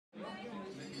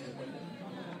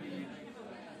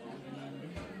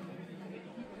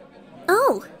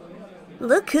Oh,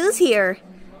 look who's here.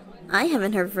 I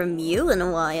haven't heard from you in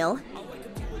a while.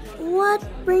 What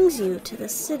brings you to the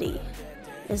city?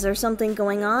 Is there something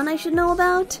going on I should know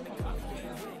about?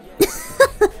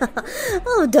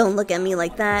 Oh, don't look at me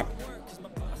like that.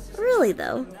 Really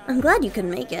though, I'm glad you could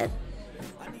make it.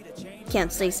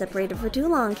 Can't stay separated for too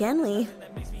long, can we?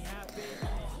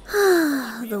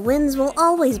 The winds will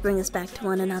always bring us back to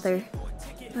one another.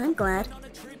 I'm glad.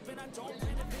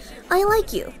 I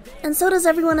like you, and so does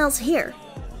everyone else here.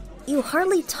 You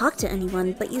hardly talk to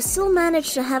anyone, but you still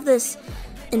manage to have this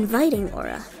inviting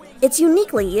aura. It's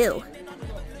uniquely you.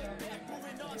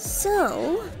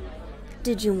 So,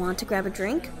 did you want to grab a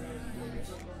drink?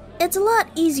 It's a lot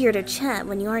easier to chat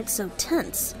when you aren't so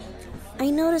tense. I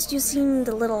noticed you seemed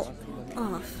a little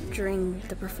off during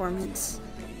the performance.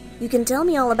 You can tell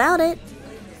me all about it.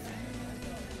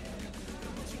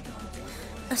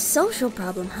 A social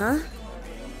problem, huh?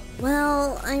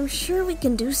 Well, I'm sure we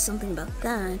can do something about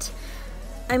that.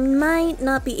 I might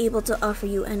not be able to offer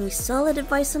you any solid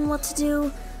advice on what to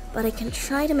do, but I can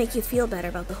try to make you feel better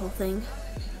about the whole thing.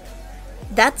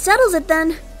 That settles it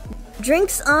then!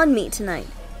 Drinks on me tonight.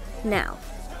 Now,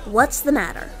 what's the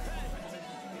matter?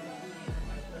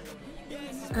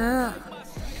 Ah,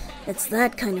 it's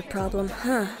that kind of problem,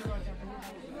 huh?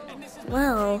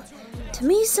 Well, to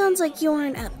me sounds like you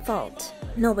aren't at fault.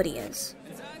 Nobody is.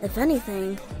 If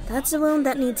anything, that's a wound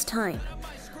that needs time.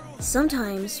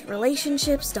 Sometimes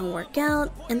relationships don't work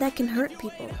out, and that can hurt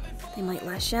people. They might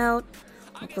lash out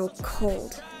or grow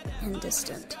cold and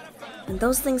distant. When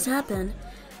those things happen,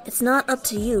 it's not up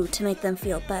to you to make them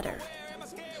feel better.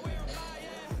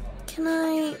 Can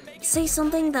I say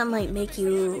something that might make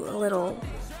you a little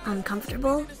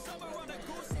uncomfortable?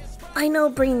 I know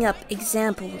bringing up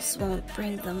examples won't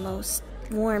bring the most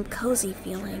warm, cozy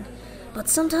feeling, but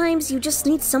sometimes you just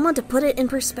need someone to put it in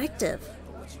perspective.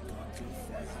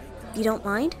 You don't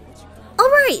mind?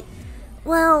 Alright!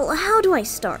 Well, how do I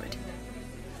start?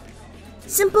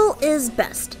 Simple is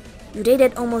best. You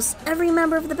dated almost every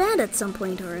member of the band at some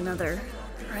point or another,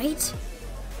 right?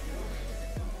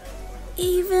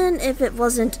 Even if it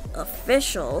wasn't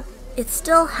official, it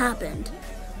still happened.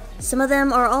 Some of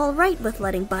them are alright with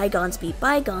letting bygones be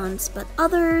bygones, but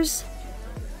others...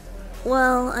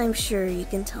 Well, I'm sure you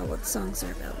can tell what songs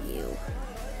are about you.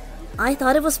 I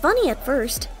thought it was funny at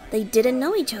first. They didn't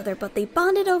know each other, but they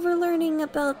bonded over learning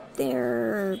about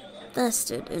their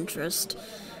vested interest.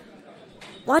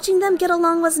 Watching them get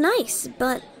along was nice,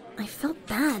 but I felt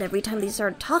bad every time they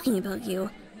started talking about you.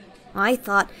 I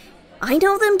thought, I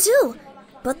know them too,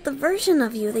 but the version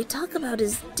of you they talk about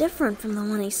is different from the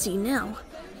one I see now.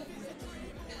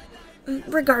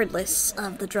 Regardless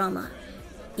of the drama,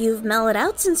 you've mellowed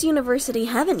out since university,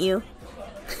 haven't you?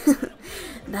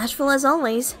 Bashful as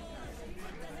always.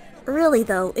 Really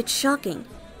though, it's shocking.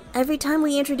 Every time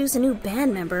we introduce a new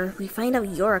band member, we find out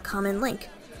you're a common link.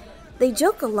 They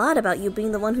joke a lot about you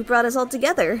being the one who brought us all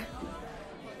together.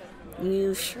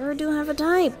 You sure do have a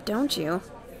type, don't you?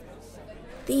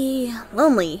 The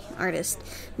lonely artist,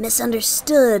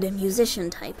 misunderstood musician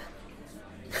type.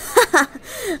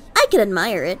 I can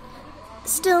admire it.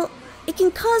 Still, it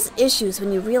can cause issues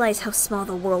when you realize how small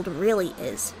the world really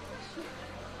is.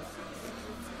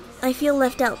 I feel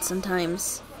left out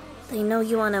sometimes. They know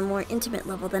you on a more intimate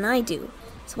level than I do,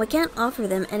 so I can't offer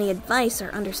them any advice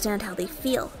or understand how they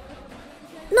feel.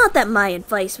 Not that my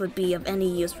advice would be of any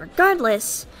use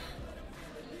regardless.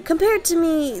 Compared to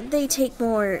me, they take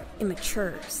more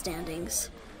immature standings.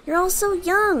 You're all so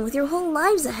young, with your whole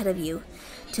lives ahead of you.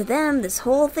 To them, this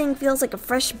whole thing feels like a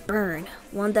fresh burn,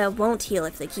 one that won't heal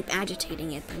if they keep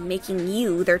agitating it by making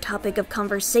you their topic of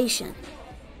conversation.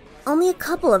 Only a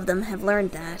couple of them have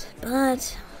learned that,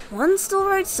 but one still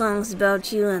writes songs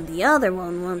about you and the other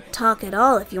one won't talk at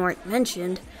all if you aren't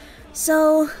mentioned.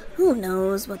 So, who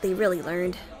knows what they really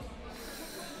learned.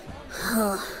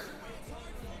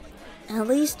 At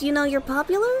least you know you're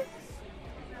popular?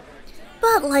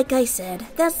 But like I said,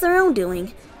 that's their own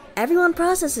doing. Everyone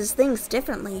processes things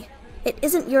differently. It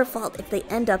isn't your fault if they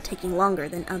end up taking longer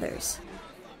than others.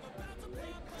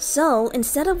 So,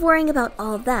 instead of worrying about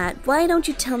all that, why don't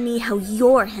you tell me how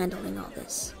you're handling all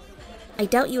this? I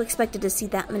doubt you expected to see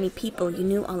that many people you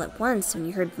knew all at once when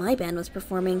you heard my band was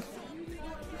performing.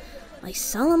 I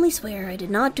solemnly swear I did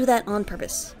not do that on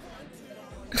purpose.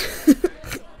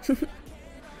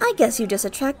 I guess you just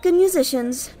attract good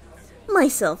musicians.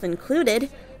 Myself included.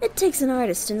 It takes an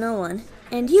artist to know one.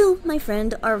 And you, my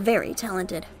friend, are very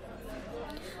talented.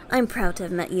 I'm proud to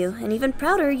have met you, and even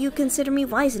prouder you consider me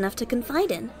wise enough to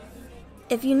confide in.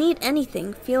 If you need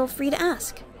anything, feel free to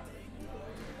ask.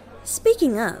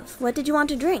 Speaking of, what did you want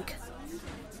to drink?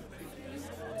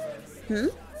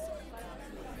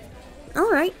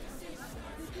 Alright.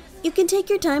 You can take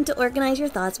your time to organize your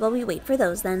thoughts while we wait for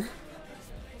those then.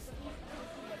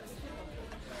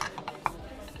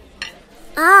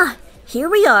 Ah, here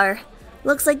we are.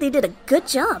 Looks like they did a good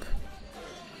job.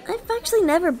 I've actually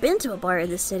never been to a bar in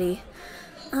this city.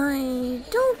 I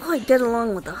don't quite get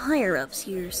along with the higher-ups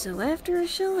here, so after a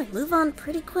show I move on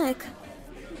pretty quick.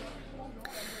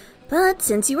 But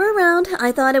since you were around,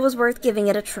 I thought it was worth giving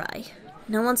it a try.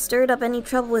 No one stirred up any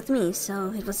trouble with me,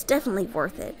 so it was definitely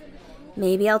worth it.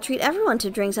 Maybe I'll treat everyone to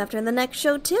drinks after the next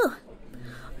show too.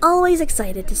 Always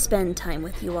excited to spend time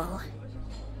with you all.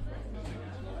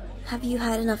 Have you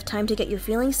had enough time to get your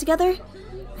feelings together?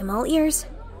 I'm all ears.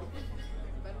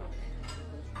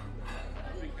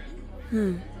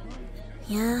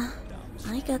 Yeah,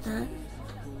 I get that.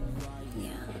 Yeah.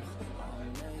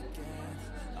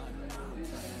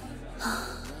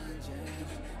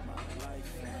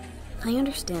 I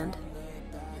understand.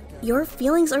 Your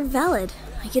feelings are valid,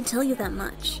 I can tell you that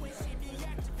much.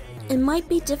 It might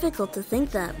be difficult to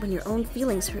think that when your own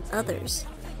feelings hurt others.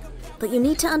 But you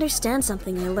need to understand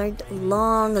something I learned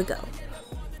long ago.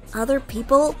 Other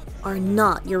people are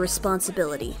not your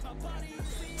responsibility.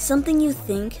 Something you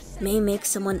think may make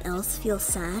someone else feel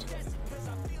sad,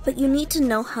 but you need to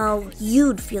know how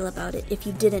you'd feel about it if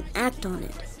you didn't act on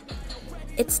it.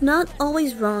 It's not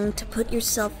always wrong to put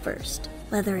yourself first,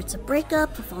 whether it's a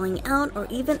breakup, a falling out, or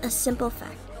even a simple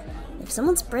fact. If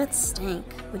someone's breath stank,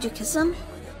 would you kiss them?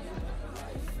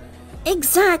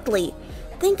 Exactly!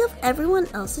 Think of everyone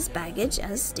else's baggage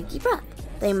as stinky breath.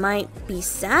 They might be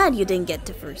sad you didn't get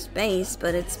to first base,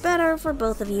 but it's better for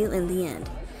both of you in the end.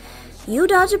 You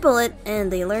dodge a bullet,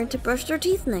 and they learn to brush their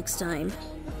teeth next time.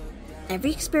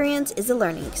 Every experience is a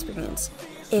learning experience.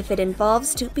 If it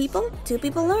involves two people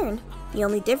learn. The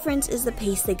only difference is the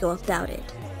pace they go about it.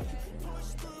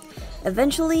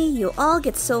 Eventually, you'll all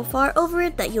get so far over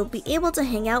it that you'll be able to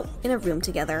hang out in a room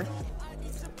together.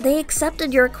 They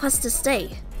accepted your request to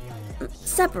stay.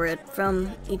 Separate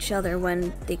from each other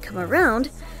when they come around.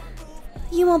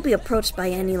 You won't be approached by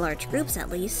any large groups, at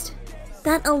least.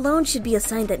 That alone should be a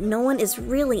sign that no one is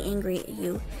really angry at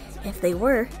you. If they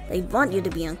were, they'd want you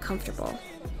to be uncomfortable.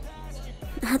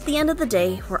 At the end of the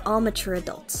day, we're all mature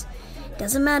adults.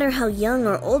 Doesn't matter how young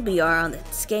or old we are on the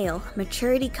scale,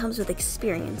 maturity comes with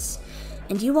experience.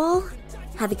 And you all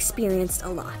have experienced a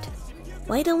lot.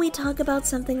 Why don't we talk about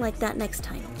something like that next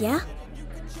time, yeah?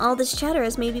 All this chatter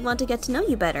has made me want to get to know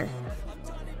you better.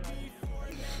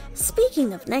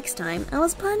 Speaking of next time, I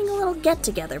was planning a little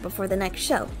get-together before the next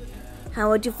show. How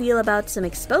would you feel about some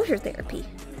exposure therapy?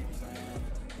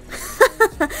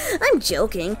 I'm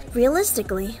joking.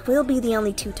 Realistically, we'll be the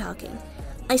only two talking.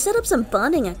 I set up some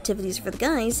bonding activities for the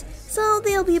guys, so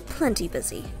they'll be plenty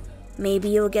busy. Maybe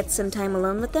you'll get some time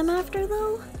alone with them after,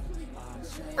 though?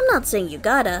 I'm not saying you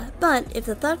gotta, but if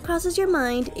the thought crosses your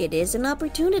mind, it is an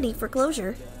opportunity for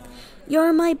closure.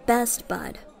 You're my best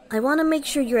bud. I want to make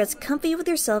sure you're as comfy with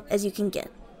yourself as you can get.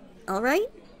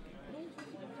 Alright?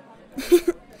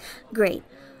 Great.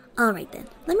 Alright then.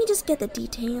 Let me just get the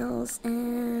details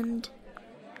and...